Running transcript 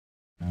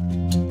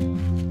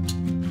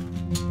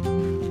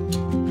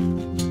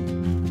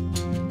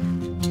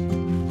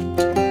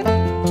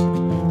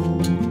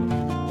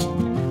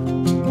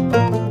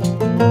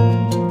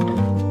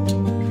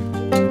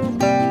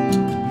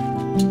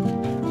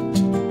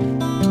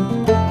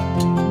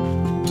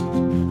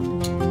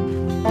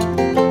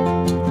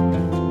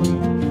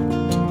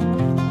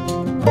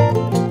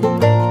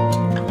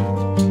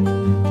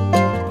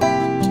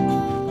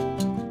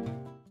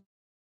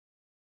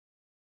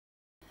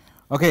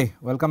Okay,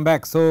 welcome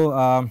back.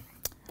 So,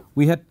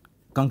 we had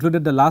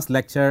concluded the last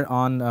lecture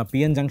on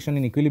PN junction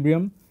in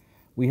equilibrium.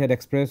 We had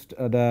expressed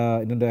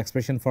the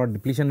expression for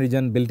depletion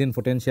region, built-in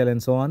potential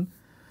and so on,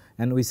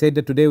 and we said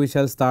that today we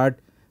shall start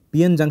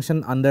PN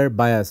junction under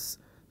bias.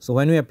 So,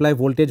 when we apply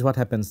voltage, what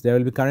happens? There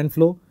will be current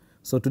flow.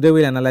 So, today we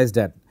will analyze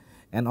that,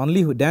 and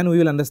only then we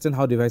will understand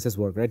how devices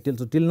work, right.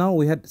 Till now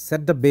we had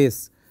set the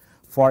base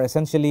for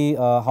essentially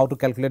how to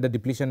calculate the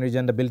depletion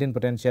region, the built-in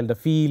potential, the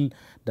field,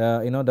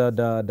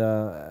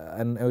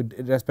 and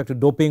with respect to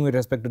doping, with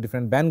respect to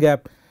different band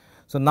gap.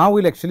 So, now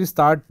we will actually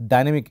start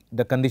dynamic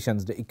the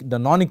conditions, the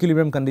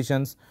non-equilibrium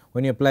conditions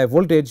when you apply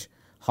voltage,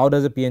 how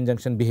does a PN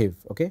junction behave.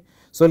 Okay.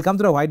 So, we will come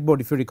to the whiteboard.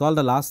 If you recall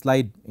the last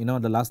slide,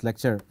 the last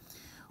lecture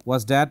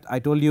was that I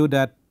told you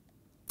that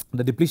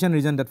the depletion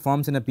region that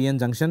forms in a PN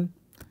junction,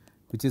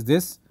 which is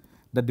this,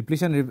 the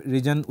depletion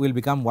region will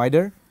become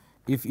wider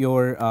if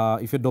your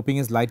doping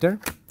is lighter.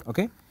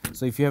 Okay.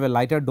 So, if you have a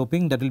lighter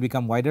doping, that will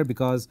become wider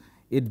because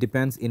it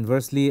depends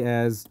inversely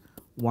as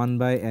 1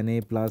 by Na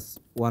plus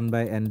 1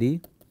 by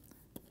Nd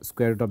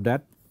square root of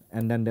that,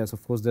 and then there is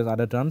of course there is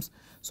other terms.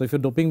 So, if your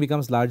doping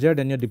becomes larger,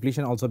 then your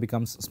depletion also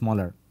becomes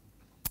smaller,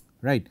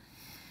 right.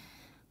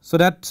 So,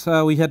 that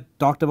we had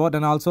talked about,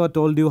 and also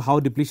told you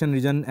how depletion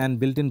region and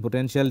built-in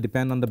potential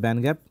depend on the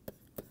band gap,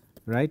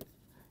 right.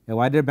 A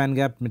wider band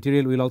gap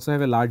material will also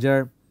have a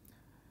larger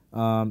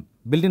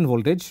built-in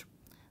voltage.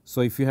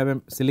 So, if you have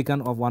a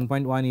silicon of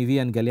 1.1 eV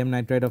and gallium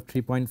nitride of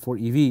 3.4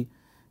 eV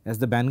as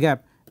the band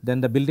gap, then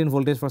the built-in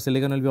voltage for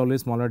silicon will be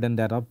always smaller than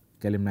that of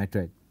gallium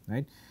nitride,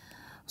 right.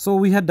 So,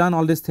 we had done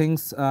all these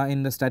things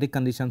in the static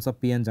conditions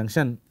of PN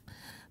junction.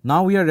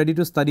 Now, we are ready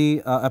to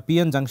study a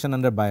PN junction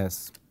under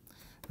bias,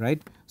 right.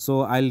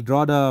 So, I will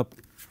draw the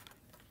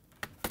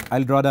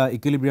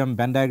equilibrium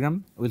band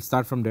diagram. We will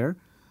start from there.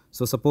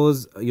 So,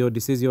 suppose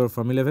this is your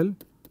Fermi level,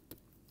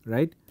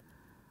 right.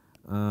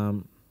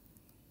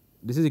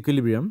 This is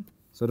equilibrium.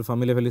 So, the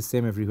Fermi level is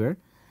same everywhere.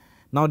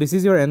 Now, this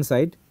is your N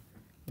side,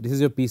 this is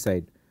your P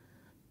side.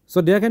 So,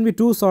 there can be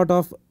two sort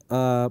of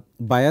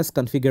bias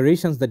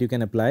configurations that you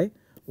can apply.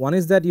 One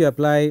is that you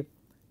apply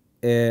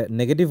a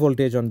negative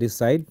voltage on this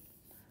side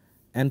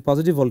and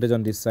positive voltage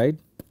on this side.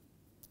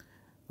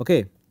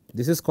 Okay.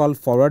 This is called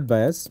forward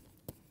bias.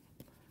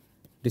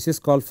 This is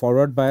called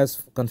forward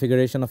bias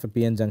configuration of a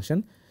PN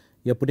junction.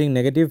 You are putting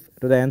negative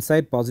to the N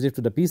side, positive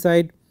to the P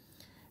side,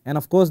 and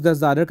of course, there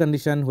is the other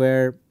condition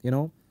where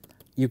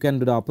you can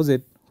do the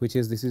opposite, which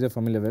is this is a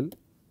Fermi level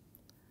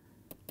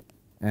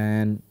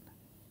and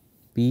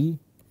P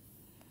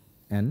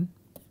N,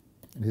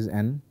 this is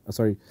N,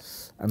 sorry,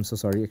 I am so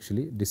sorry,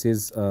 actually this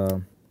is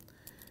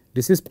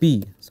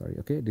P, sorry,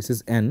 okay, this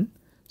is N.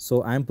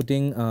 So, I am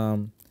putting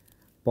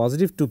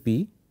positive to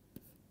P,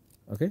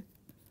 okay,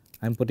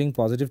 I am putting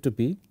positive to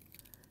P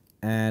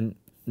and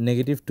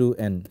negative to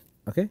N,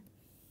 okay.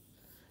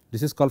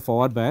 This is called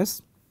forward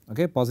bias,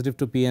 okay, positive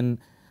to P and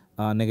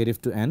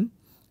negative to N,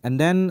 and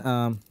then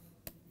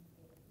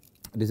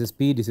this is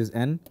P, this is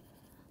N.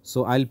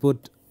 So, I will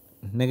put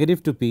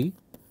negative to P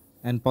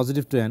and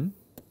positive to N.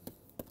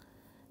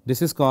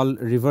 This is called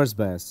reverse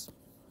bias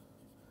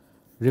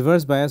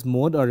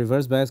mode or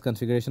reverse bias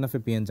configuration of a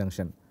PN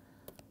junction.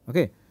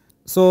 Okay.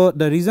 So,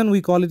 the reason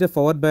we call it a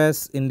forward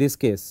bias in this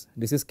case,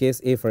 this is case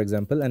A for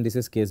example, and this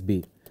is case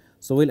B.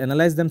 So, we will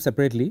analyze them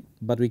separately,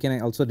 but we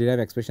can also derive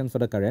expression for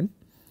the current.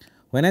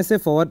 When I say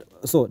forward,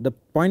 so the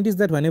point is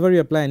that whenever you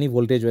apply any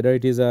voltage, whether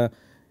it is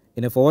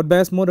in a forward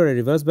bias mode or a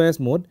reverse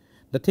bias mode,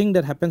 the thing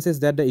that happens is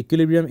that the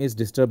equilibrium is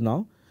disturbed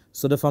now.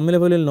 So, the Fermi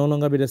level will no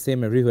longer be the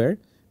same everywhere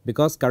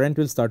because current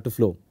will start to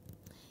flow.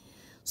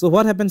 So,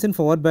 what happens in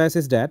forward bias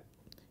is that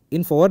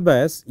in forward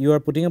bias you are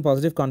putting a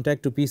positive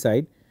contact to P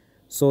side.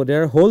 So,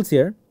 there are holes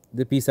here,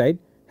 the P side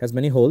has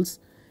many holes,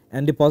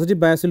 and the positive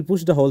bias will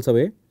push the holes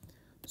away.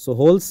 So,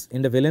 holes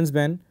in the valence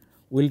band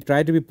will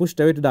try to be pushed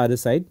away to the other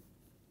side,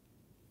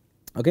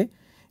 okay,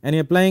 and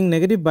you are applying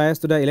negative bias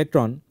to the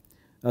electron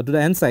to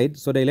the N side.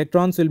 So, the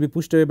electrons will be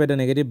pushed away by the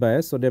negative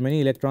bias. So, there are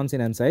many electrons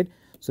in N side.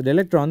 So, the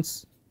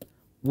electrons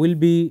will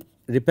be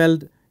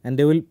repelled and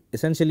they will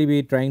essentially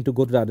be trying to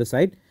go to the other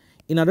side.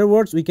 In other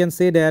words, we can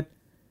say that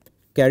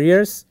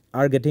carriers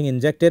are getting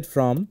injected,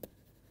 the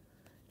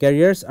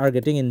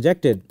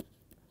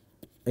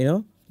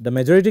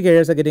majority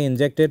carriers are getting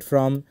injected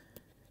from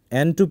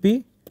N to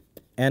P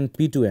and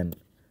P to N.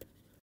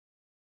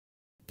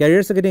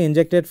 Carriers are getting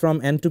injected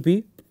from N to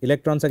P,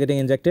 electrons are getting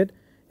injected,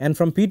 and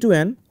from P to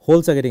N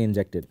holes are getting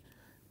injected.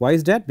 Why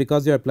is that?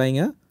 Because you are applying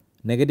a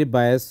negative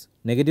bias,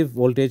 negative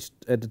voltage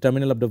at the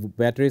terminal of the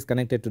battery is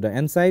connected to the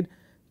N side,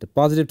 the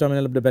positive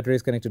terminal of the battery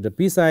is connected to the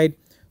P side.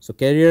 So,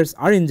 carriers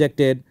are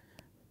injected,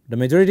 the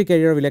majority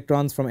carrier of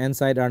electrons from N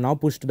side are now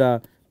pushed to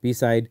the P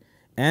side,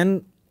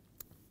 and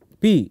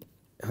P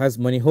has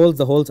many holes,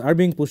 the holes are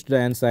being pushed to the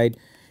N side.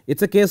 It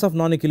is a case of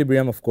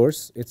non-equilibrium, of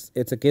course, it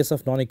is a case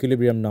of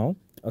non-equilibrium now,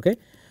 okay.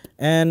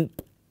 And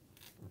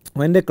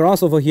when they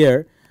cross over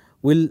here,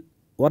 what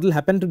will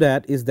happen to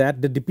that is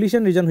that the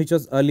depletion region which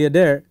was earlier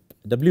there,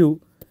 W,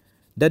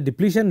 that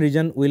depletion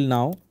region will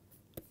now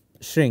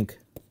shrink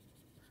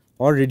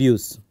or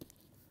reduce.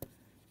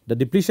 the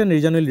depletion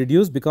region will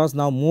reduce because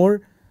now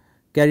more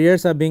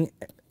carriers are being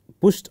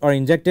pushed or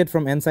injected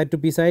from n side to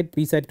p side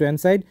to n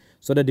side.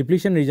 So, the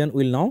depletion region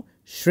will now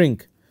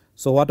shrink.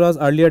 So, what was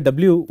earlier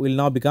W will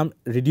now become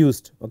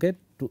reduced, okay,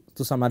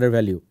 to some other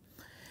value.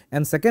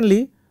 And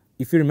secondly,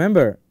 if you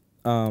remember,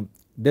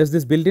 there is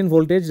this built in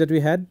voltage that we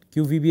had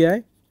Q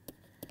VBI,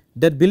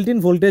 that built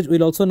in voltage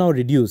will also now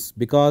reduce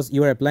because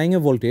you are applying a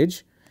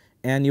voltage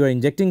and you are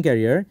injecting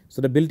carrier.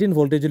 So, the built in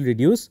voltage will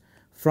reduce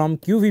from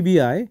Q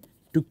VBI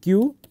to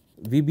Q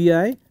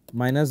VBI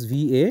minus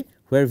VA,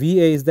 where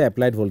VA is the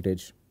applied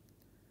voltage.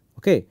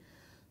 Okay.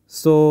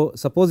 So,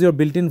 suppose your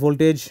built in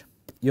voltage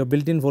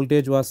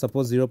was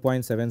suppose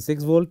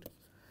 0.76 volt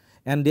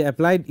and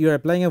you are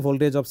applying a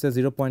voltage of say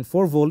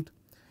 0.4 volt,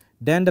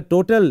 then the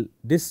total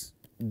this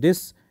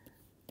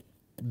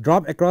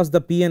drop across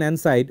the P and N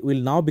side will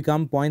now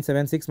become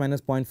 0.76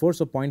 minus 0.4.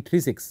 So,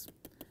 0.36,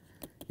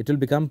 it will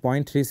become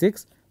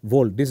 0.36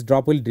 volt, this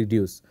drop will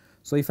reduce.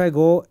 So, if I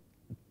go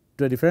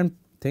to a different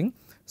thing,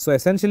 so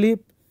essentially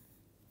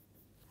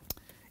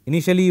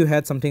initially you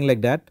had something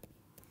like that,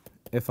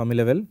 a Fermi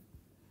level,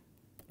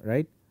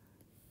 right,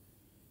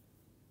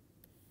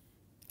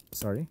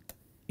 sorry,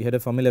 you had a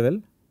Fermi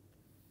level,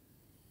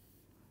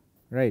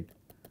 right,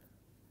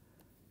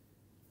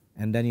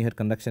 and then you had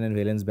conduction and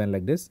valence band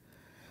like this.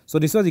 So,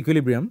 this was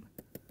equilibrium,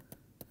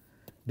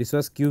 this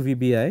was Q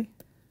VBI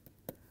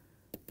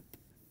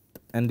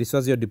and this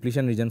was your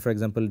depletion region, for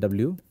example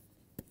W.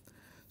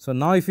 So,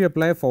 now if you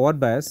apply forward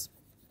bias,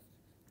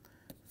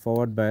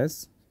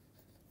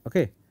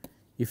 okay,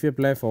 if you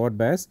apply forward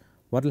bias,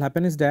 what will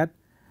happen is that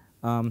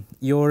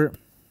your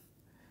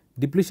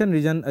depletion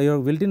region, your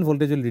built in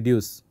voltage will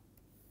reduce.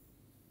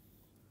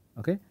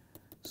 Okay.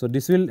 So,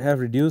 this will have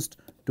reduced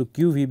to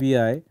Q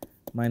VBI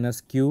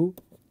minus Q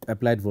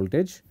applied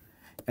voltage,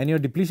 and your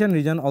depletion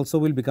region also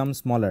will become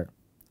smaller.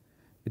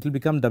 It will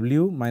become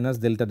W minus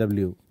delta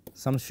W,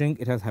 some shrink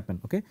it has happened,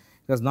 okay,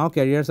 because now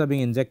carriers are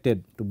being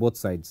injected to both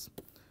sides.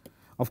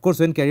 Of course,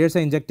 when carriers are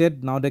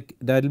injected, now there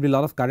will be a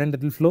lot of current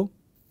that will flow,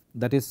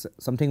 that is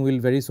something we will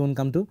very soon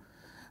come to.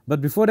 But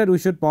before that, we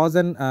should pause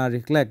and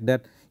recollect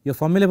that your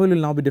Fermi level will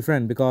now be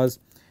different, because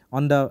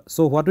on the,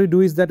 so what we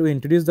do is that we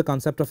introduce the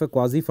concept of a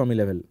quasi Fermi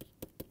level.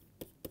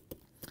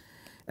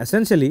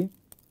 Essentially,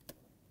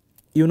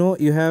 you know,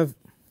 you have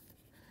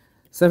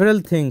several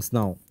things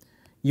now.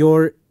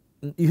 You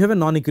have a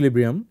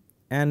non-equilibrium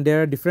and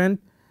there are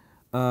different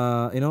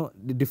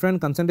the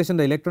different concentration,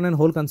 the electron and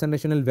hole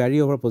concentration will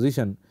vary over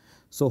position.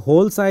 So,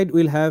 hole side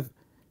will have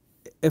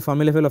a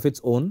Fermi level of its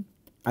own,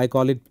 I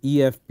call it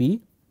EFP,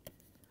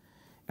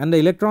 and the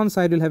electron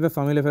side will have a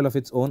Fermi level of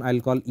its own, I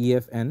will call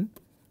EFN.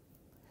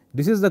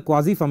 This is the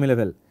quasi Fermi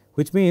level,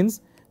 which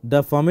means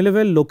the Fermi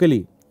level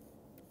locally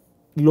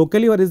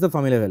what is the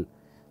Fermi level?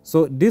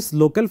 So, this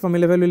local Fermi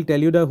level will tell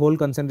you the hole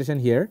concentration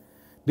here,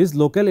 this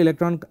local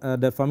electron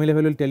the Fermi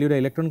level will tell you the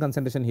electron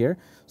concentration here.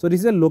 So, this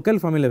is a local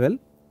Fermi level,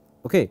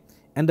 okay,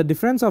 and the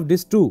difference of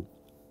these two,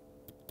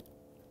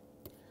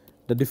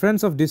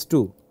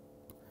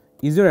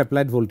 is your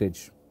applied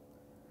voltage.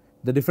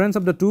 The difference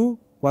of the two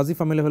quasi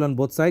Fermi level on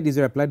both sides is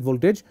your applied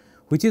voltage,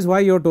 which is why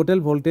your total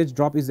voltage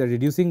drop is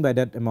reducing by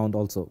that amount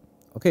also.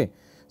 Okay.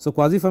 So,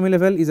 quasi Fermi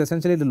level is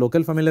essentially the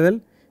local Fermi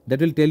level that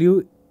will tell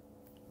you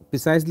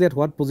precisely at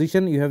what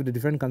position you have the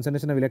different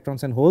concentration of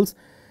electrons and holes,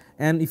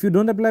 and if you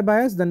do not apply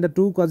bias, then the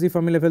two quasi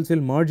Fermi levels will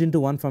merge into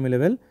one Fermi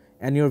level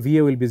and your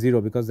VA will be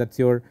 0, because that is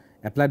your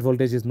applied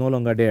voltage is no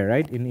longer there,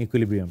 right, in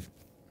equilibrium.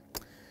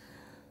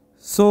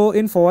 So,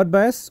 in forward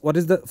bias, what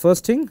is the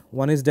first thing?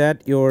 One is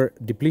that your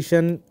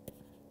depletion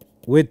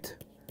width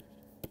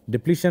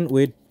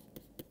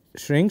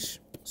shrinks,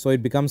 so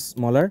it becomes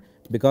smaller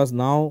because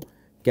now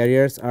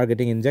carriers are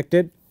getting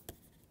injected.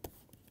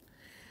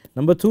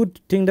 Number 2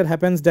 thing that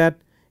happens that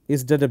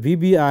is that the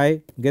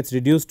VBI gets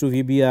reduced to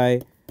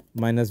VBI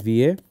minus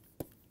VA,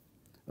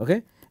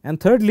 okay. And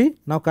thirdly,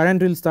 now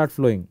current will start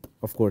flowing,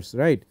 of course,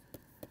 right,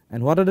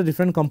 and what are the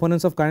different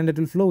components of current that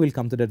will flow, we will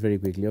come to that very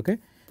quickly, okay.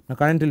 Now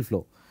current will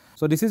flow.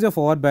 So, this is your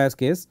forward bias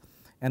case,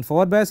 and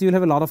forward bias you will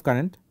have a lot of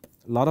current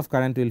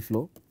will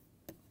flow,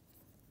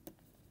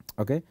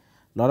 okay,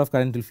 lot of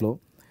current will flow.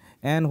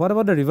 And what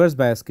about the reverse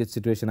bias case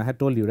situation? I had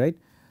told you, right.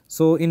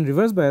 So, in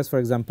reverse bias, for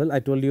example, I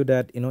told you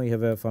that you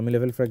have a Fermi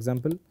level, for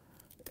example,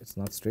 it is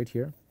not straight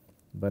here,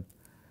 but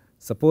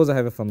suppose I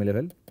have a Fermi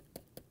level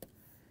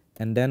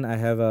and then I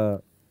have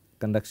a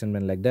conduction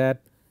band like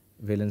that,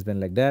 valence band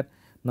like that.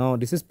 Now,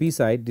 this is P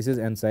side, this is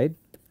N side.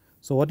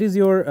 So, what is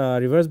your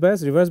reverse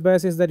bias? Reverse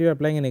bias is that you are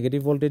applying a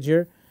negative voltage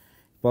here,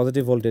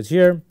 positive voltage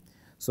here.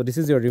 So, this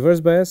is your reverse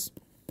bias,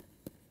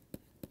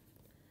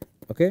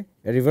 okay,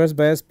 a reverse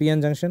bias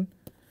PN junction.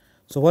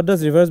 So, what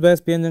does reverse bias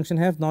PN junction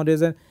have? Now, there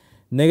is a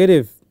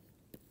negative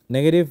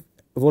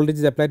voltage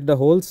is applied to the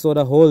holes. So,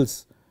 the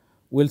holes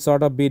will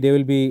sort of be, they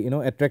will be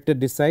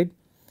attracted this side,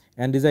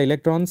 and these are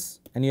electrons,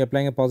 and you are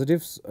applying a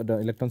positive, the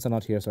electrons are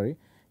not here, sorry,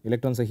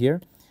 electrons are here.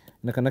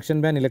 In the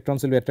conduction band,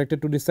 electrons will be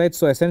attracted to this side.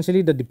 So,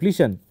 essentially the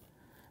depletion,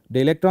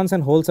 the electrons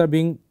and holes are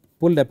being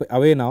pulled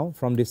away now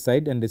from this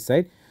side and this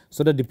side.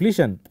 So, the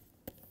depletion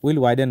will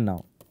widen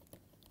now,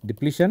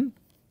 depletion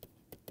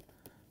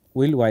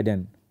will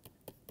widen.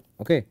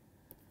 Okay,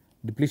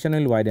 depletion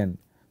will widen.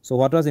 So,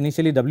 what was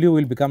initially W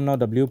will become now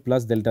W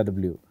plus delta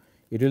W,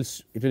 it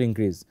will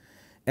increase,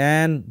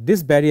 and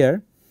this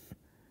barrier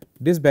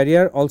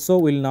also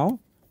will now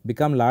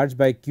become large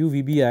by Q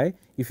VBI.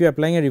 If you are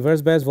applying a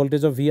reverse bias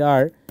voltage of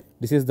VR,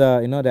 this is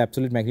the the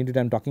absolute magnitude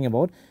I am talking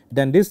about,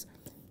 then this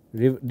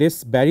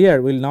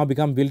barrier will now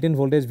become built in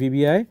voltage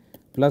VBI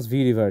plus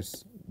V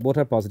reverse, both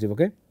are positive.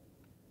 Okay.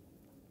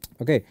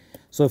 Okay.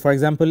 So, for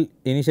example,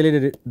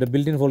 initially the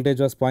built in voltage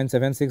was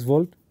 0.76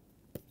 volt,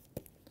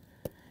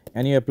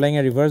 and you are applying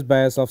a reverse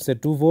bias of say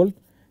 2 volt,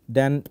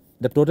 then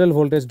the total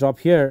voltage drop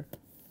here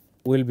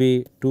will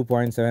be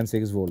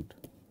 2.76 volt.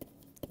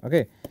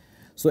 Okay.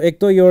 So, ek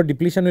to your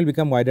depletion will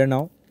become wider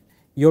now,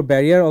 your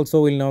barrier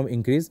also will now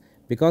increase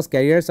because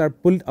carriers are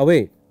pulled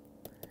away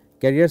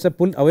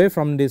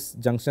from this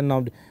junction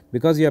now,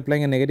 because you are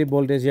applying a negative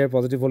voltage here,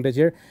 positive voltage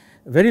here,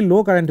 very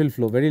low current will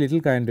flow, very little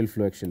current will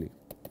flow actually,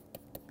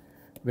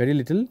 very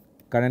little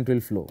current will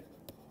flow.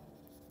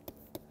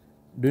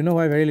 Do you know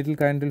why very little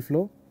current will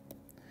flow?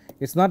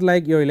 It is not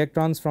like your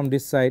electrons from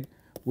this side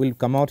will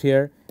come out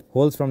here,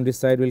 holes from this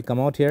side will come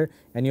out here,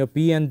 and your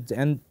P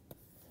and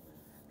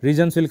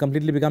regions will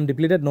completely become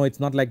depleted. No, it is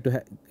not like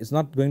it is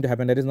not going to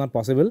happen, that is not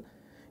possible.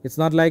 It is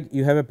not like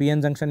you have a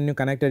PN junction and you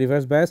connect a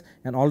reverse bias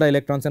and all the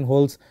electrons and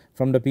holes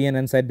from the P and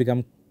N side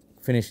become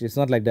finished. It is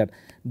not like that.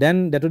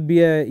 Then that would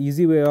be a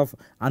easy way of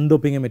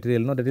undoping a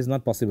material. No, that is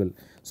not possible.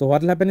 So,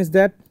 what will happen is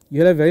that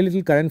you will have very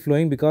little current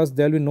flowing because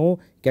there will be no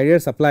carrier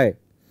supply.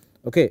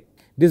 Okay.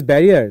 This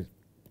barrier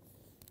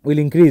will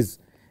increase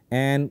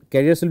and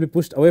carriers will be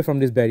pushed away from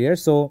this barrier.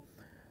 So,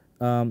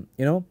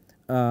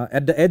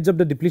 at the edge of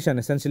the depletion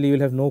essentially you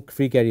will have no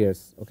free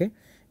carriers. Okay.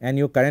 And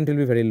your current will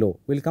be very low.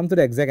 We will come to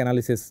the exact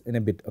analysis in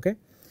a bit. Okay.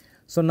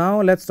 So, now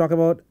let us talk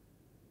about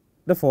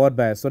the forward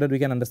bias so that we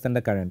can understand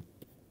the current.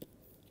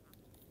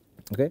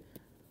 Okay.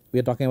 We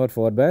are talking about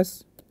forward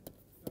bias,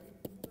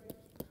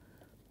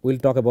 we will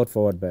talk about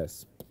forward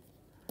bias.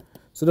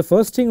 So, the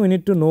first thing we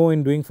need to know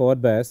in doing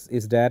forward bias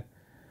is that,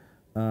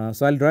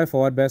 so I will draw a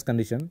forward bias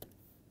condition.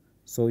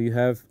 So, you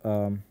have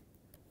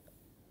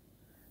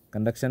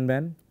conduction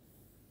band,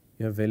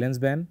 you have valence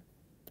band,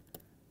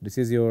 this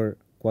is your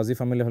quasi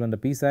Fermi hole on the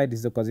P side, this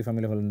is the quasi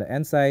Fermi hole on the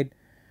N side.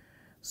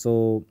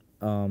 So,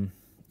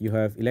 you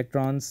have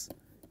electrons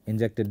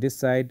injected this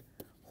side,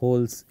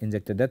 holes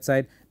injected that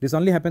side. This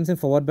only happens in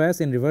forward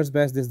bias, in reverse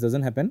bias this does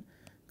not happen,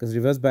 because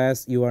reverse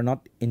bias you are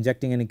not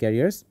injecting any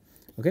carriers.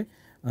 Okay.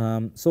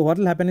 So, what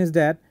will happen is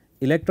that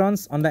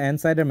electrons on the N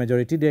side are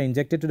majority, they are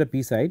injected to the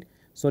P side.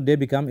 So,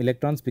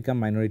 electrons become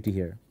minority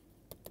here.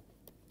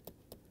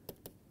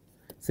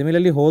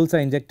 Similarly, holes are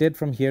injected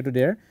from here to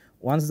there,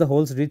 once the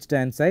holes reach the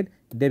N side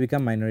they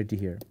become minority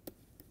here.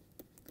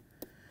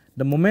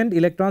 The moment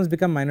electrons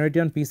become minority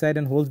on P side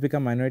and holes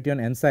become minority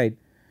on N side,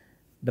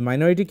 the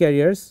minority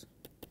carriers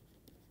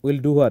will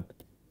do what?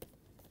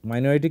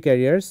 Minority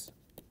carriers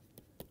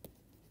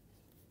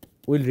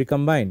will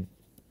recombine,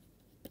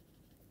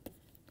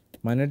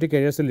 minority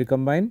carriers will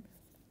recombine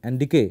and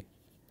decay,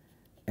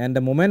 and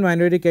the moment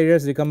minority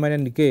carriers recombine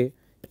and decay,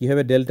 you have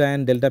a delta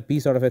and delta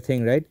P sort of a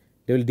thing, right?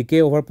 They will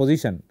decay over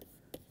position,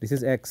 this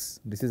is x,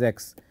 this is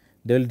x,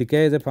 they will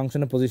decay as a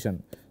function of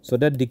position. So,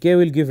 that decay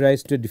will give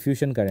rise to a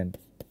diffusion current,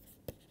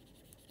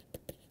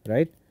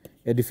 right?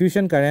 A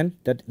diffusion current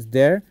that is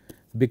there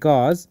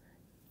because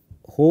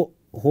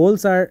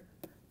holes are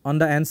on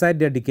the N side,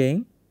 they are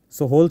decaying.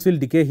 So, holes will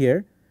decay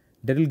here,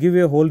 that will give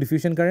you a hole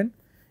diffusion current.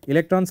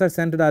 Electrons are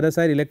sent to the other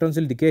side, electrons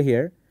will decay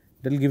here,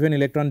 that will give you an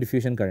electron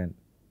diffusion current,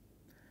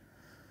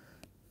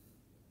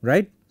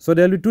 right. So,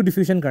 there will be two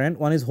diffusion current,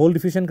 one is hole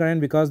diffusion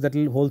current because that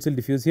will holes will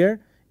diffuse here,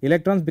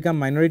 electrons become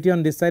minority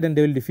on this side and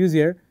they will diffuse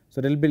here.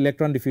 So, there will be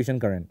electron diffusion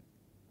current.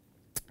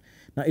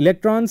 Now,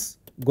 electrons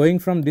going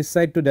from this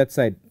side to that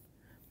side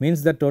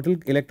means that total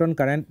electron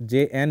current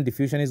J and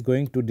diffusion is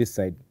going to this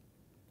side,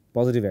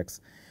 positive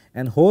x,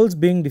 and holes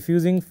being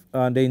diffusing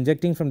they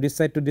injecting from this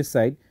side to this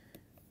side,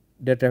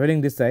 they are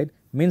travelling this side,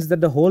 means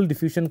that the hole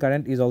diffusion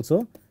current is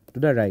also to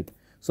the right.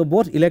 So,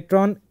 both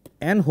electron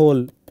and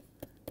hole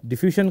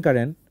diffusion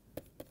current,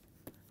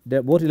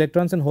 both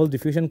electrons and hole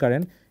diffusion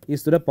current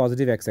is to the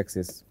positive x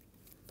axis.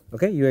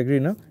 Okay, you agree,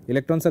 no?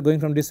 Electrons are going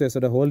from this way, so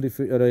the whole the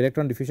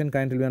electron diffusion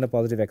current will be on the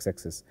positive x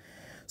axis.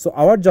 So,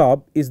 our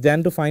job is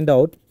then to find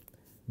out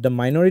the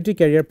minority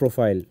carrier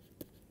profile,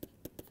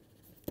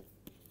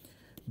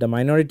 the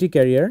minority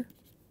carrier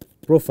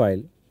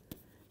profile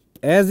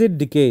as it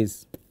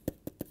decays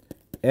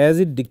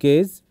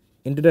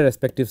into the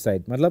respective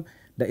side. Matlab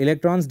the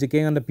electrons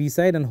decaying on the P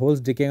side and holes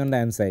decaying on the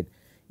N side.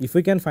 If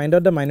we can find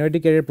out the minority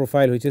carrier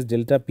profile, which is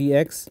delta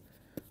Px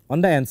on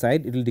the N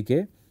side, it will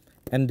decay,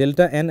 and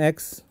delta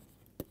Nx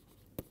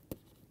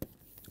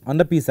on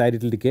the P side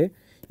it will decay.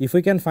 If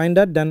we can find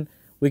that, then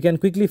we can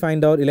quickly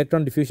find out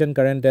electron diffusion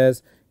current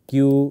as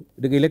Q,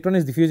 the electron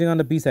is diffusing on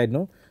the P side,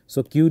 no.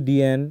 So, Q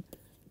dN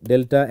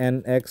delta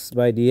Nx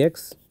by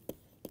dx,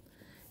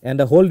 and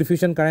the whole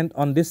diffusion current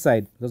on this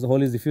side, because the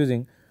hole is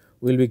diffusing,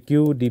 will be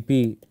Q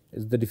dP,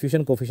 is the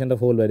diffusion coefficient of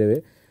hole by the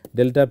way.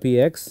 delta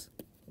Px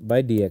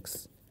by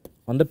dx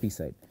on the p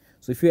side.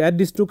 So, if you add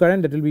these two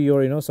current, that will be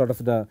your sort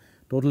of the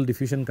total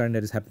diffusion current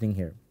that is happening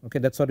here. Okay,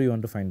 that is what we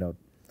want to find out.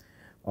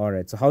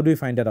 Alright, so how do we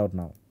find that out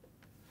now?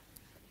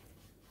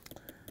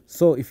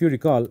 So, if you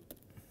recall,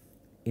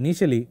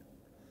 initially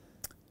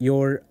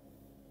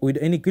with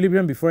an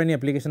equilibrium before any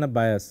application of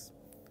bias,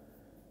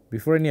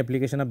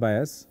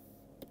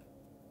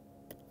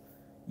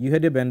 you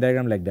had a band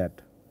diagram like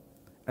that.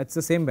 It is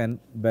the same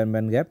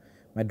band gap.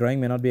 My drawing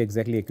may not be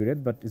exactly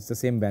accurate, but it is the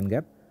same band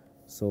gap.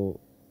 So,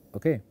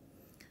 okay.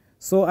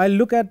 So, I will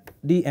look at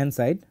the n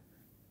side,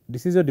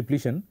 this is your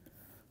depletion.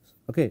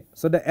 Okay.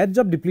 So, the edge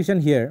of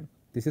depletion here,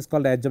 this is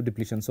called the edge of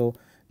depletion. So,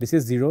 this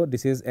is 0,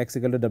 this is x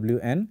equal to W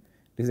n,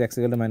 this is x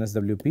equal to minus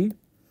W p.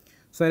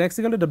 So, at x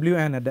equal to W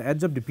n at the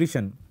edge of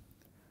depletion,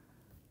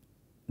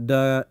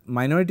 the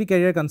minority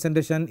carrier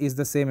concentration is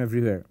the same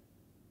everywhere,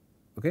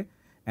 okay,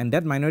 and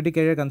that minority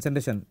carrier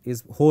concentration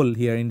is whole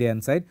here in the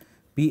n side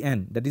P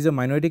n, that is a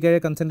minority carrier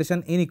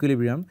concentration in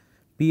equilibrium.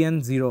 P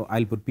n 0, I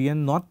will put P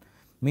n naught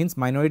means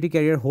minority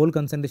carrier whole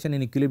concentration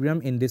in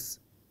equilibrium in this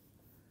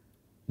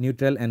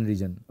neutral n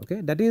region,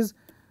 okay. That is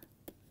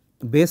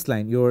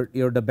baseline,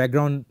 your the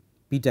background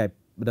p type,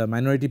 the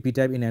minority p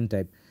type in n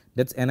type,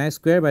 that is Ni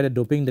square by the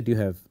doping that you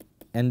have,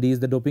 Nd is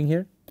the doping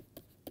here.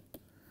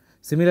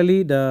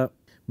 Similarly, the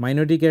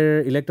minority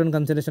carrier electron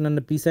concentration on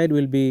the p side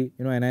will be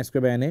Ni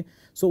square by Na.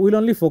 So, we will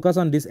only focus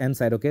on this n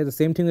side, okay. The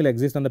same thing will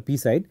exist on the p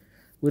side,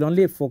 we will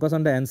only focus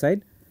on the n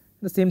side,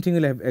 the same thing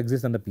will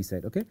exist on the p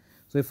side, okay.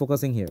 So, we are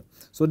focusing here.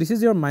 So, this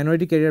is your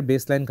minority carrier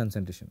baseline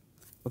concentration,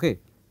 okay.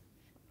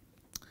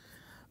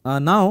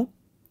 Now,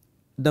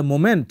 the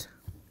moment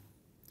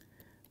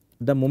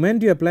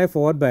you apply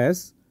forward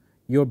bias,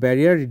 your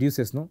barrier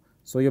reduces, no.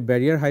 So, your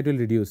barrier height will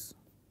reduce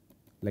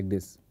like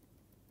this,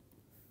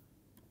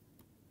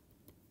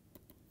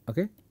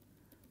 okay.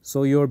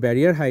 So, your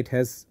barrier height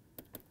has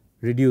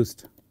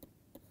reduced,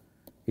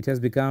 it has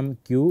become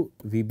q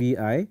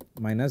VBI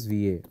minus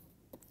VA,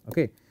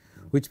 okay,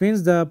 which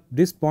means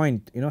this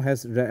point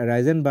has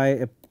risen by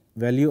a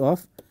value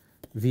of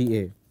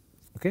VA,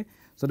 okay.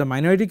 So, the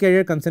minority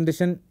carrier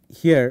concentration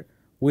here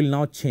will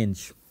now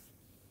change,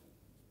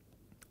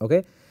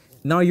 okay.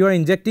 Now, you are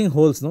injecting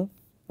holes, no,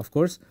 of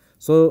course.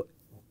 So,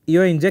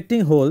 you are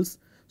injecting holes,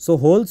 so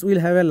holes will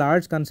have a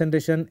large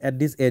concentration at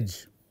this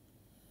edge,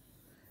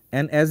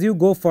 and as you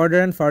go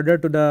further and further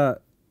to the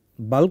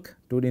bulk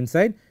to the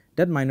inside,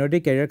 that minority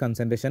carrier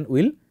concentration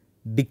will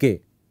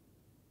decay,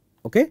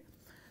 okay.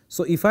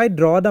 So, if I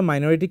draw the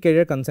minority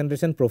carrier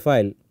concentration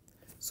profile,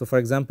 so for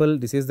example,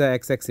 this is the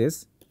x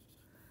axis,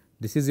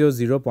 this is your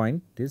 0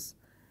 point, this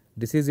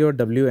is your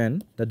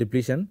Wn, the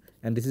depletion,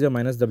 and this is your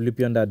minus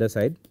Wp on the other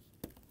side,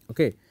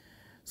 okay.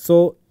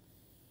 So,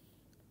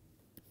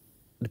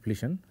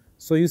 depletion.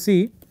 So, you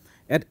see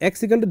at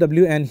x equal to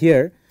Wn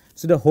here,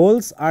 so the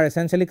holes are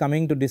essentially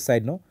coming to this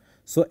side, no.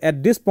 So,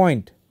 at this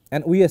point,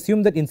 and we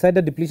assume that inside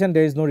the depletion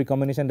there is no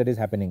recombination that is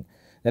happening,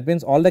 that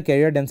means all the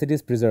carrier density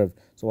is preserved.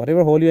 So,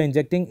 whatever hole you are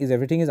injecting is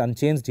everything is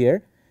unchanged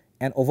here,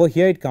 and over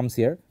here it comes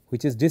here,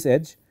 which is this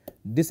edge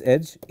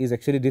is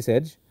actually this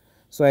edge.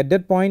 So, at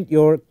that point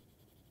your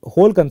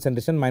hole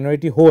concentration,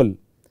 minority hole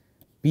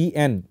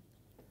Pn,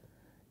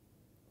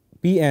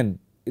 it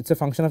is a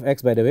function of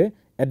x by the way,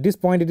 at this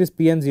point it is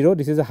Pn 0,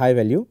 this is a high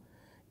value,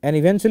 and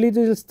eventually it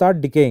will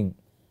start decaying,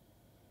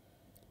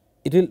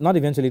 it will not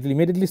eventually, it will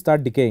immediately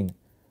start decaying,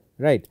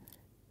 right,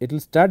 it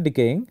will start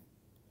decaying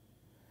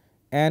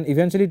and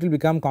eventually it will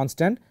become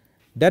constant.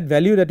 That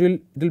value that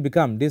it will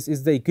become, this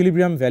is the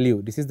equilibrium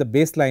value, this is the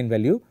baseline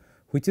value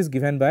which is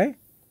given by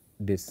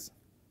this.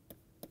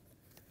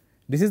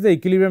 This is the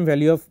equilibrium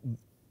value of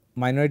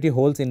minority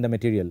holes in the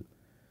material,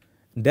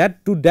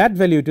 that to that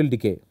value it will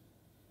decay,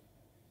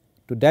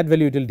 to that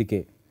value it will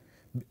decay.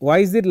 Why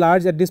is it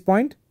large at this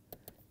point?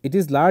 It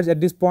is large at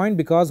this point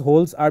because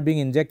holes are being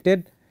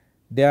injected,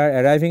 they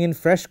are arriving in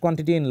fresh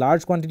quantity, in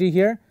large quantity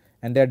here,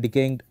 and they are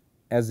decaying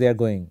as they are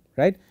going,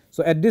 right.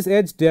 So, at this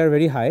edge they are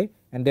very high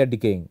and they are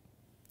decaying,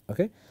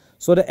 okay.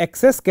 So, the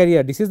excess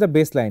carrier, this is the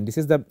baseline, this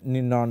is the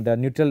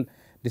neutral,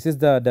 this is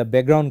the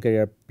background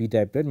carrier p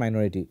type, right,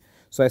 minority.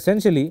 So,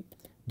 essentially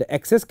the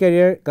excess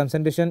carrier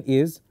concentration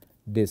is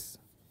this,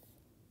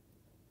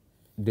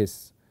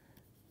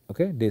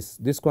 okay,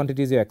 this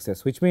quantity is your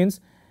excess, which means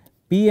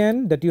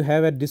Pn that you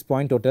have at this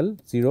point total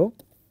 0,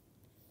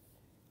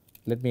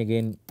 let me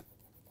again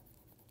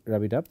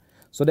rub it up.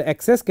 So, the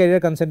excess carrier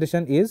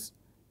concentration is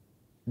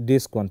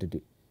this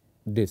quantity,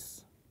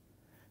 this,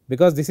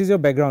 because this is your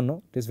background,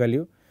 no, this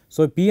value.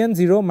 So, Pn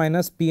 0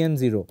 minus Pn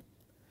 0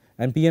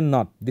 and Pn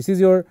naught, this is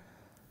your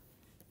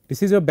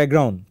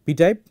background p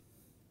type,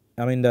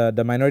 I mean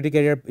the minority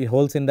carrier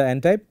holes in the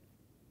n type,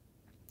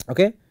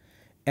 okay,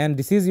 and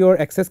this is your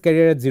excess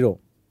carrier at 0.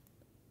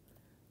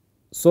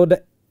 So,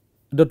 the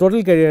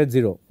total carrier at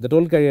 0, the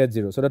total carrier at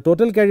 0. So, the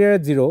total carrier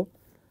at 0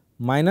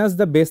 minus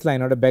the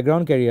baseline or the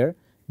background carrier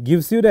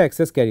gives you the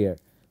excess carrier.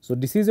 So,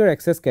 this is your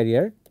excess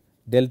carrier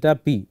delta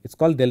p, it is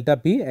called delta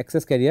p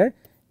excess carrier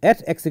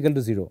at x equal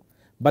to 0,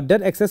 but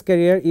that excess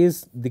carrier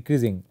is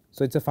decreasing.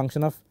 So, it is a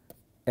function of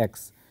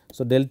x.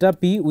 So, delta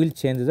p will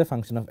change as a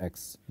function of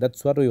x, that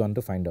is what we want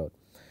to find out.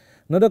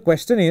 Now, the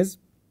question is,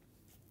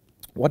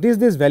 what is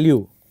this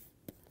value,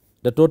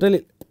 the total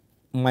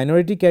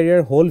minority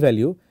carrier whole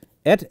value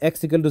at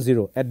x equal to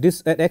 0, at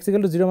x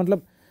equal to 0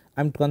 matlab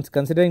I am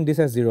considering this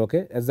as 0,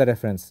 okay, as the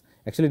reference.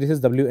 Actually this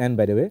is Wn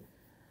by the way.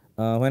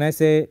 When I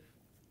say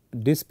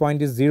this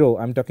point is 0,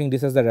 I am talking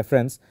this as the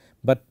reference,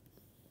 but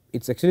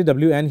it is actually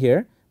Wn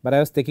here, but I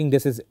was taking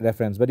this as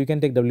reference, but you can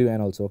take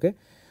Wn also, okay.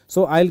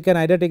 So, I can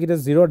either take it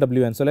as 0 or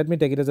Wn. So, let me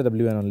take it as a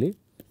Wn only,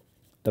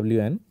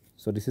 Wn.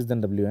 So, this is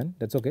then Wn,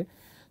 that is okay.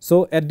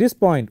 So, at this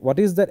point, what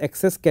is the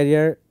excess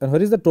carrier and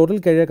what is the total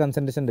carrier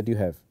concentration that you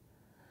have?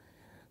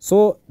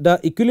 So, the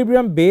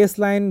equilibrium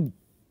baseline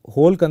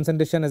whole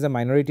concentration as a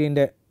minority in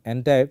the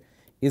n type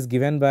is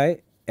given by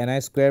Ni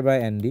square by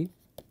Nd,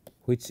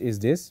 which is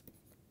this.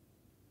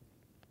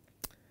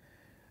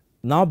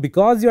 Now,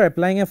 because you are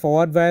applying a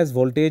forward bias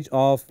voltage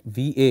of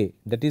Va,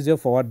 that is your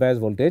forward bias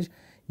voltage,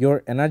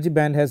 your energy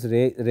band has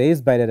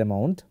raised by that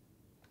amount,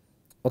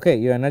 okay,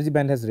 your energy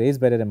band has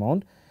raised by that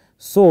amount.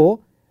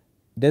 So,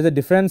 there is a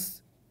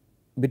difference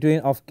between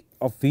of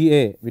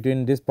Va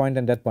between this point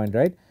and that point,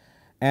 right,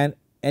 and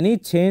any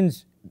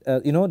change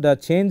the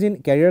change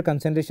in carrier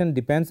concentration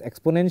depends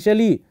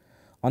exponentially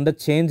on the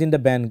change in the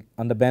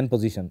band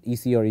position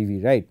Ec or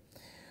Ev, right.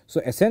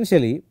 So,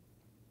 essentially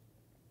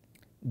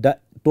the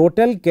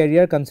total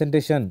carrier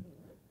concentration,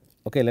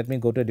 okay, let me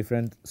go to a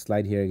different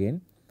slide here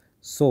again.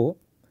 So,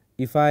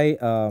 if I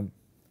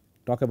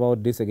talk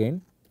about this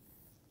again,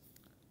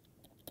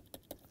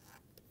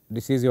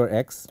 this is your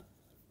x,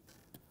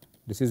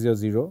 this is your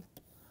 0,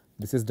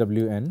 this is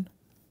Wn,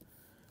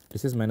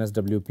 this is minus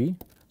Wp.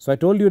 So, I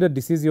told you that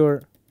this is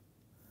your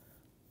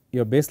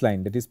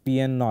baseline, that is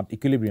Pn naught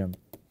equilibrium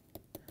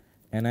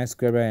Ni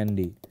square by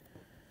Nd,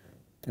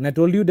 and I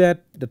told you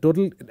that the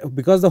total,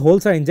 because the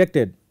holes are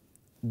injected,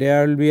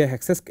 there will be a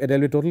excess, there will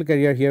be a total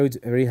carrier here which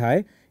is very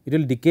high, it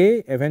will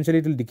decay, eventually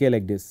it will decay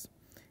like this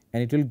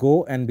and it will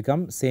go and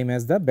become same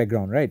as the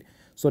background, right.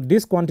 So,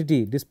 this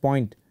quantity, this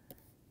point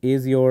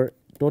is your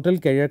total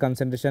carrier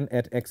concentration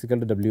at x equal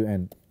to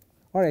Wn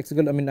or x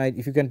equal, I mean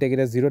if you can take it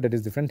as 0, that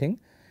is different thing,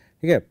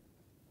 okay.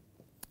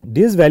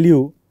 This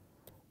value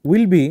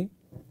will be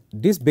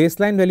this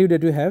baseline value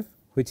that you have,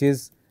 which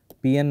is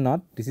Pn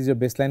naught, this is your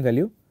baseline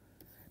value,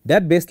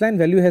 that baseline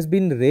value has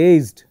been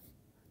raised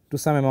to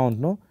some amount,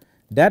 no,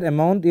 that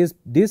amount is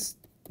this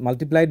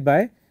multiplied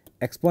by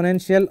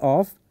exponential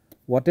of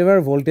whatever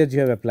voltage you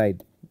have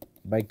applied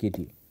by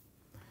Kt,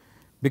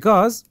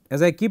 because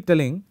as I keep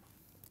telling,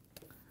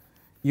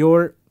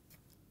 your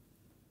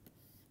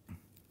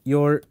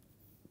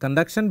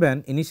conduction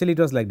band initially it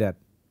was like that,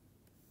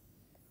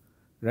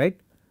 right,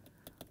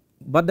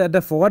 but at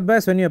the forward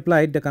bias when you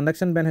applied, the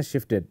conduction band has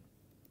shifted,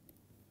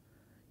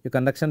 your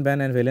conduction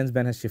band and valence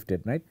band has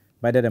shifted, right,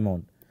 by that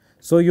amount.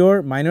 So,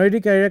 your minority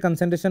carrier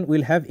concentration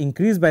will have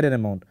increased by that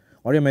amount,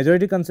 or your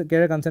majority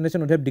carrier concentration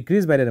would have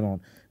decreased by that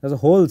amount, because the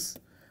holes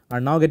are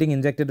now getting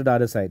injected to the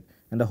other side,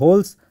 and the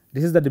holes,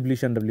 this is the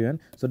depletion Wn.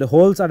 So, the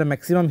holes are the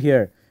maximum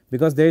here,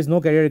 because there is no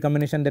carrier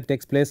recombination that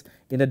takes place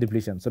in the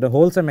depletion. So, the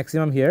holes are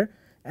maximum here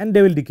and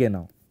they will decay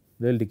now,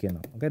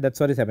 okay, that is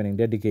what is happening,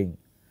 they are decaying.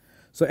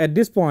 So, at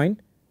this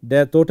point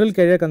the total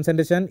carrier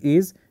concentration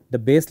is the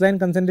baseline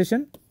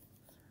concentration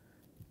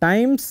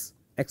times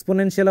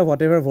exponential of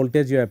whatever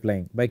voltage you are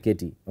applying by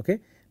Kt, okay,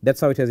 that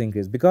is how it has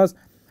increased, because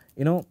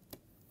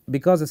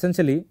because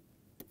essentially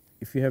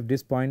if you have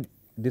this point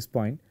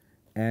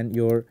and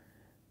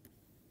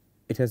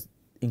it has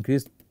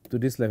increased to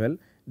this level,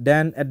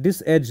 then at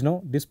this edge,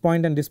 no, this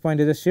point and this point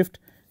is a shift,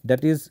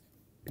 that is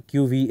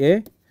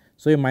QVA.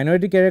 So, your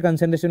minority carrier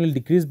concentration will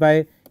decrease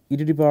by e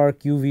to the power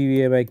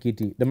QVA by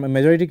Kt, the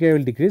majority carrier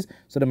will decrease.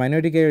 So, the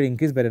minority carrier will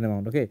increase by an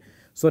amount, okay.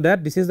 So,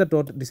 that this is the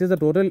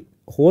total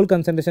whole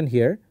concentration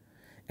here,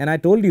 and I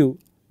told you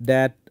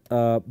that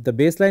the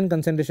baseline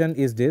concentration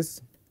is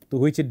this to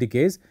which it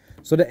decays.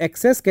 So, the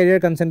excess carrier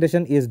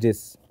concentration is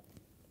this,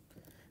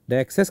 the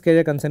excess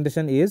carrier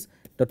concentration is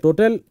the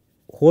total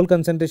whole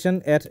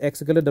concentration at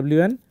x equal to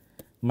Wn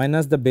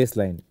minus the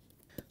baseline.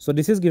 So,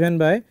 this is given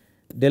by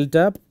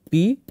delta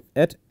P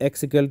at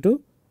x equal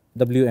to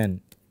Wn,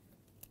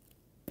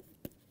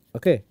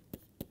 okay.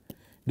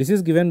 This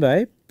is given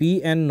by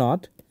Pn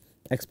naught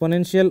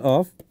exponential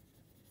of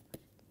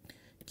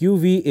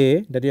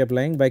QVA that you are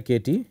applying by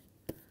Kt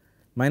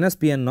minus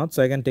Pn naught.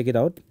 So, I can take it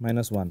out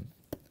minus 1.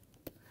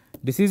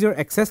 This is your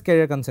excess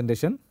carrier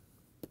concentration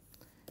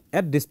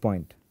at this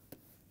point,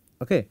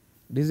 okay.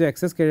 This is your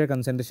excess carrier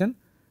concentration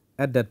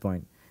at that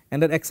point,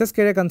 and that excess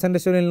carrier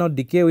concentration will now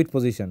decay with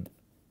position.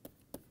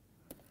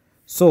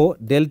 So,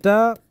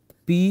 delta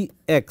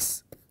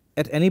Px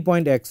at any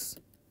point x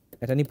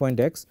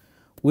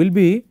will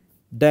be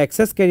the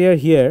excess carrier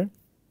here,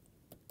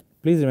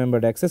 please remember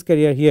the excess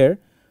carrier here,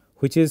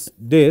 which is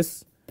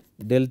this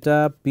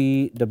delta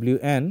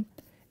Pwn,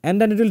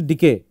 and then it will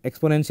decay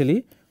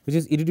exponentially, which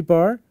is e to the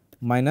power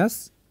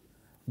minus,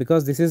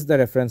 because this is the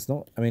reference,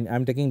 no, I mean I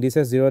am taking this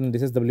as 0 and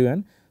this is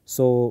Wn.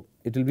 So,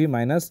 it will be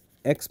minus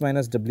x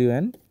minus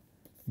Wn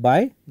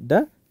by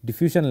the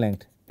diffusion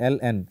length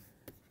Ln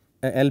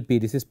LP,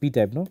 this is p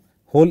type, no,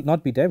 hole,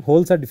 not p type,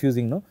 holes are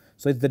diffusing, no.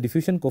 So it's the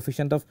diffusion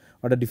coefficient of,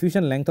 or the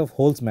diffusion length of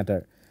holes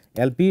matter.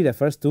 LP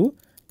refers to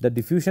the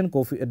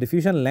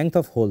diffusion length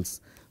of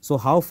holes. So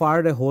how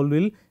far the hole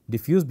will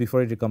diffuse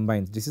before it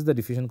recombines, this is the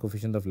diffusion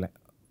coefficient of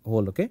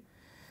hole, okay.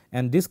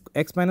 And this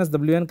x minus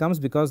Wn comes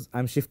because I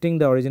am shifting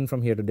the origin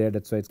from here to there,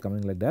 that is why it is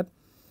coming like that.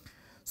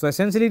 So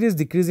essentially it is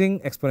decreasing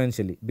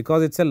exponentially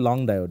because it is a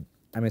long diode,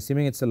 I am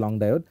assuming it is a long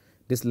diode,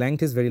 this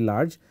length is very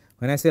large.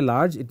 When I say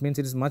large, it means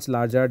it is much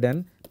larger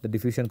than the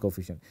diffusion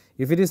coefficient.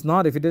 If it is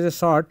not, if it is a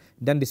short,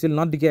 then this will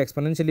not decay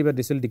exponentially, but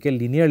this will decay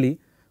linearly.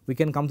 We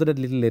can come to that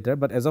little later,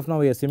 but as of now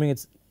we are assuming it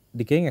is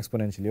decaying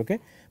exponentially, okay.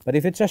 But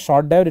if it is a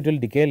short diode, it will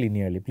decay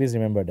linearly, please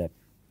remember that.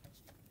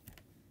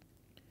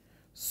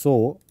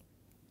 So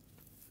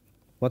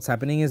what is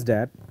happening is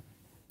that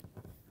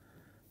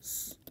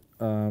this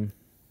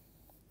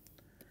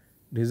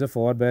is a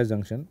forward bias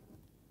junction,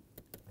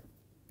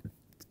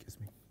 excuse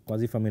me,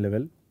 quasi Fermi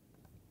level.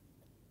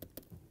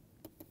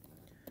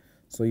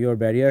 So your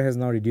barrier has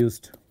now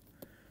reduced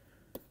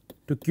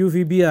to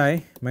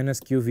QVBI minus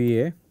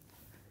QVA,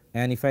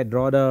 and if I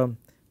draw the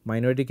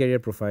minority carrier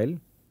profile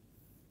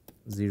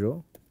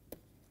 0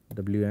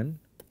 Wn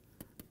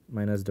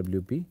minus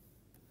Wp,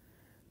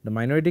 the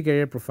minority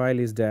carrier profile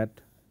is that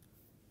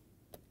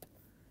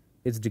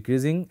it is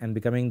decreasing and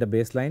becoming the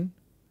baseline.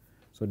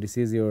 So this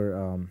is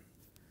your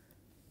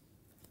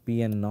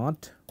Pn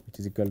naught, which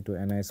is equal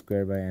to Ni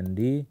square by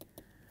Nd.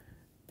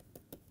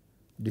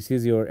 This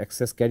is your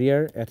excess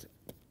carrier at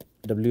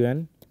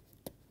Wn,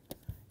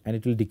 and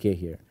it will decay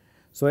here.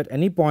 So at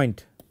any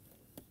point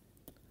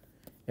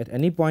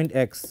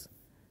x,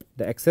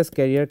 the excess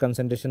carrier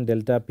concentration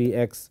delta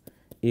Px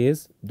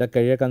is the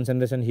carrier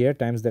concentration here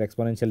times their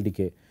exponential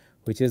decay,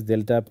 which is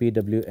delta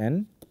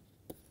Pwn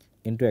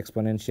into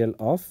exponential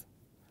of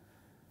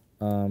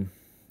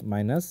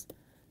minus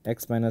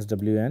x minus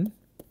Wn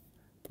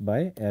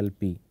by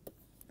Lp.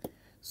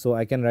 So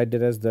I can write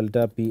that as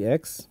delta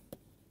Px.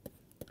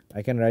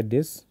 I can write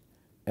this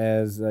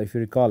as if you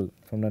recall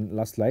from the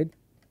last slide,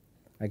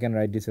 I can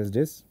write this as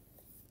this,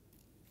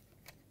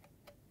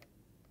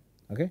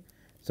 okay.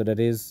 So that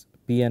is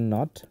Pn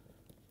naught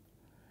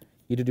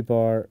e to the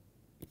power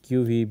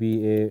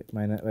QVBA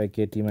minus by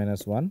KT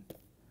minus 1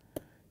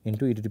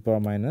 into e to the power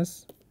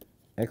minus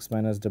x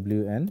minus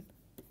Wn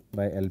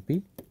by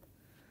Lp.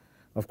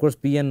 Of course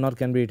Pn naught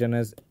can be written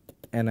as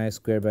Ni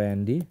square by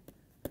Nd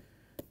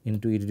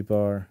into e to the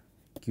power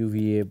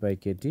QVA by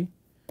KT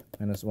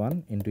minus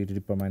 1 into e to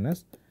the power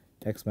minus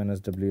x minus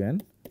Wn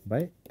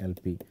by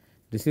Lp.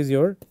 This is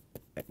your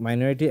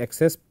minority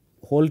excess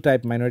hole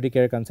type minority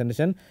carrier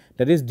concentration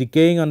that is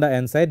decaying on the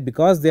n side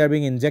because they are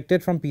being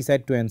injected from p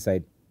side to n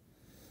side,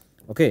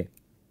 okay.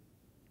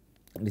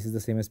 This is the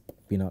same as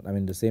p naught, I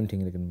mean the same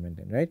thing they can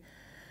maintain, right.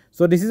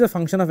 So this is a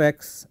function of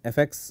x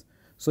fx.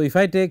 So if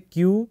I take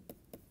q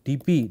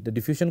dp, the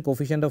diffusion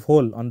coefficient of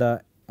hole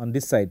on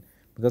this side,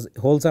 because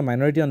holes are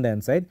minority on the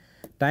n side,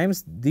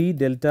 times the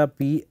delta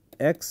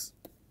px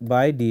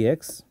by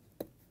dx,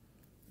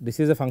 this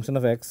is a function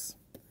of x,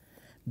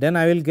 then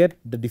I will get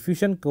the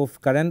diffusion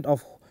current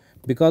of,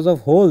 because of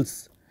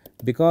holes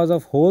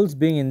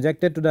being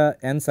injected to the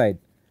n side,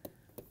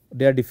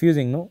 they are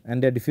diffusing, no,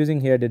 and they are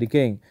diffusing here, they are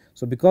decaying.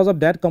 So because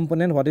of that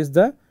component, what is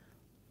the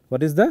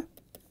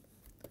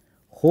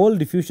hole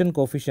diffusion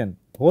coefficient,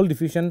 hole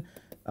diffusion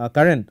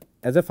current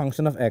as a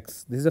function of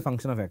x, this is a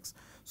function of x.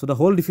 So the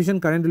hole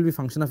diffusion current will be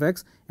function of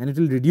x, and it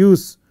will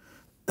reduce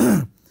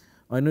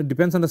or it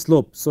depends on the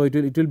slope. So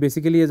it will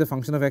basically as a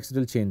function of x it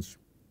will change,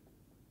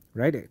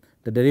 right.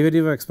 The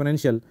derivative of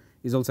exponential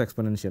is also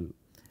exponential.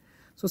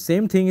 So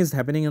same thing is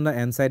happening on the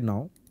n side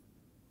now,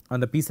 on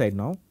the p side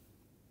now.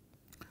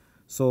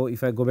 So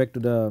if I go back to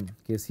the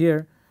case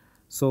here,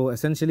 so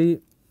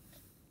essentially,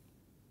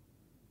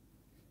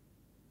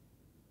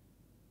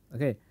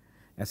 okay,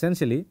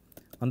 essentially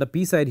on the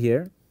p side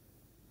here,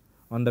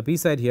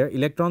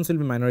 electrons will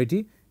be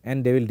minority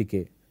and they will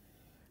decay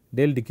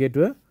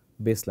to a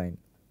baseline.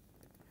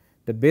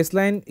 The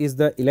baseline is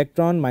the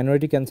electron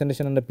minority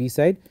concentration on the p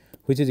side,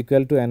 which is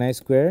equal to Ni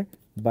square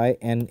by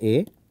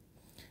Na,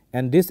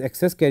 and this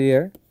excess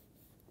carrier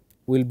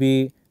will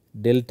be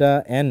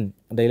delta n,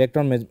 the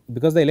electron,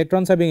 because the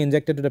electrons are being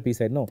injected to the p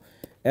side, no,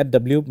 at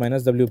W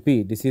minus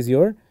Wp, this is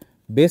your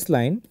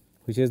baseline,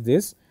 which is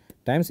this,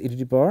 times e to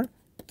the power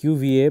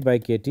QVA by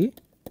KT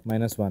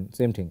minus 1,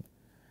 same thing,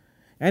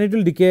 and it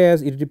will decay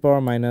as e to the power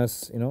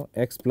minus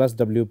x plus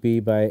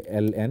Wp by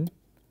Ln.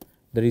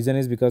 The reason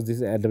is because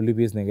this Wp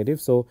is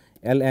negative, so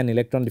Ln,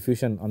 electron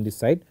diffusion on this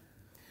side.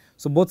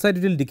 So both sides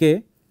it will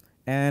decay,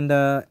 and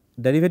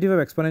derivative of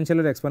exponential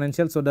or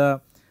exponential. So the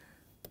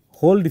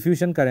whole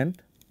diffusion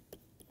current,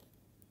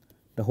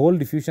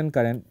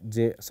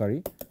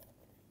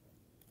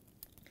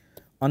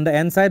 on the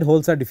n side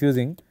holes are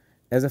diffusing,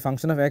 as a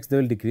function of x they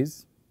will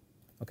decrease,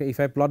 okay. If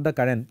I plot the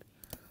current,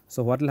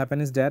 so what will happen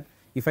is that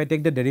if I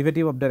take the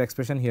derivative of that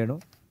expression here, no,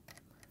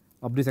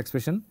 of this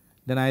expression,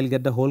 then I will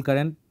get the whole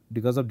current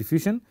because of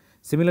diffusion.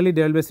 Similarly,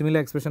 there will be a similar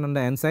expression on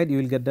the n side, you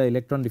will get the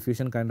electron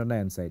diffusion current on the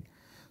n side.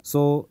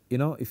 So, you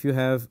know, if you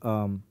have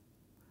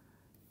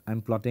I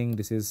am plotting,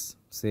 this is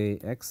say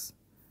x,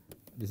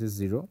 this is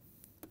 0,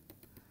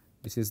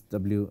 this is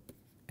W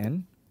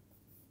n,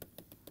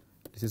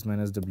 this is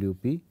minus W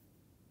p,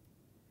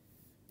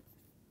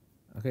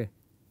 okay.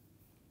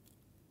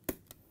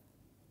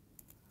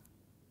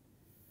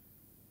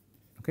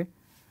 Okay,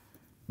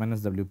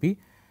 minus W p,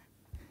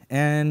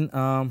 and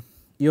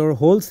your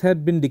holes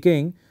had been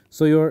decaying.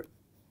 So, your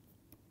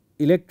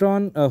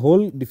electron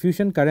hole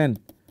diffusion current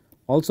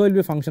also will be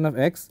a function of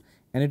x,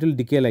 and it will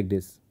decay like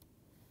this.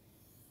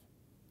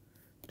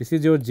 This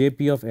is your J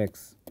p of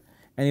x,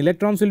 and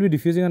electrons will be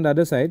diffusing on the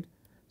other side.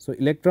 So,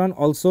 electron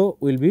also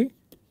will be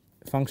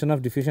function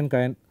of diffusion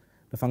current,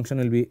 the function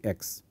will be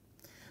x.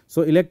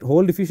 So,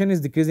 hole diffusion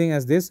is decreasing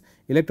as this,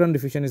 electron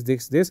diffusion is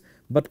this,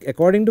 but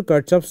according to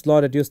Kirchhoff's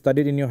law that you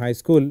studied in your high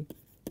school,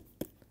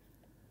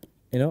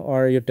 you know,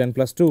 or your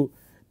 10+2,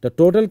 the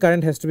total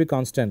current has to be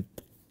constant.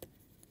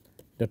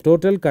 The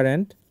total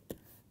current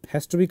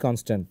has to be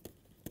constant.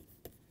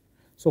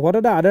 So, what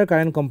are the other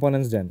current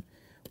components then?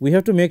 We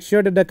have to make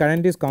sure that the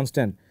current is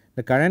constant.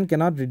 The current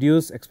cannot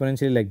reduce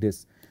exponentially like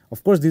this.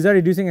 Of course, these are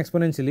reducing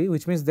exponentially,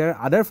 which means there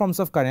are other forms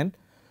of current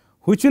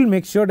which will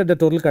make sure that the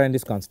total current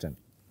is constant,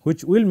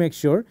 which will make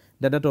sure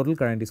that the total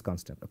current is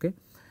constant. Okay.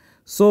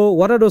 So,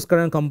 what are those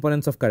current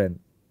components of current?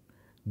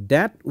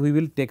 That we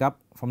will take up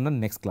from the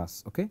next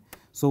class. Okay.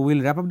 So, we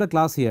will wrap up the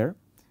class here.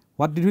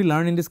 What did we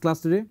learn in this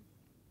class today?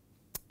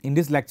 In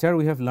this lecture,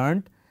 we have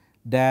learned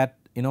that,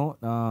 you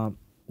know,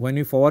 when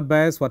you forward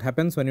bias, what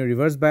happens, when you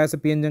reverse bias a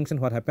p-n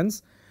junction, what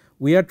happens.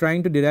 We are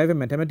trying to derive a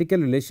mathematical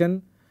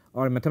relation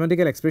or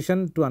mathematical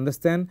expression to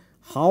understand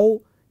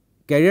how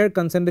carrier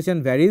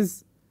concentration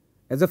varies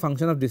as a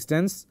function of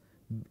distance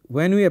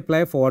when we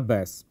apply forward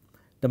bias.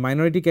 The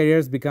minority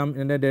carriers become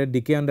they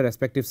decay on the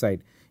respective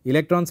side.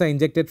 Electrons are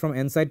injected from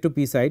n side to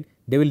p side,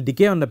 they will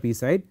decay on the p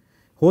side.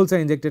 Holes are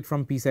injected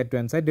from p side to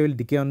n side, they will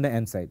decay on the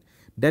n side.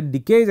 That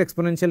decay is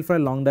exponential for a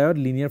long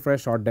diode, linear for a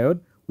short diode.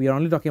 We are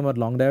only talking about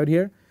long diode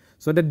here.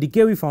 So, the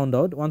decay we found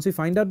out, once we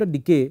find out the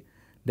decay,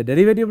 the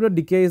derivative of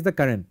the decay is the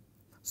current.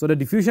 So, the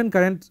diffusion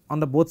current on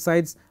the both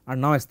sides are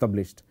now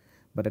established,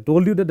 but I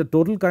told you that the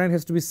total current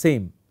has to be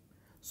same.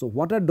 So,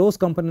 what are those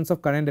components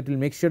of current that will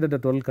make sure that the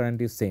total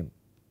current is same?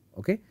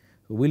 Okay.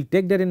 So, we will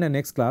take that in the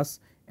next class,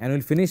 and we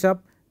will finish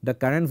up the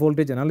current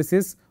voltage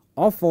analysis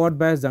of forward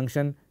bias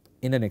junction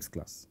in the next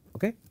class.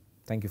 Okay.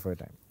 Thank you for your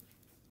time.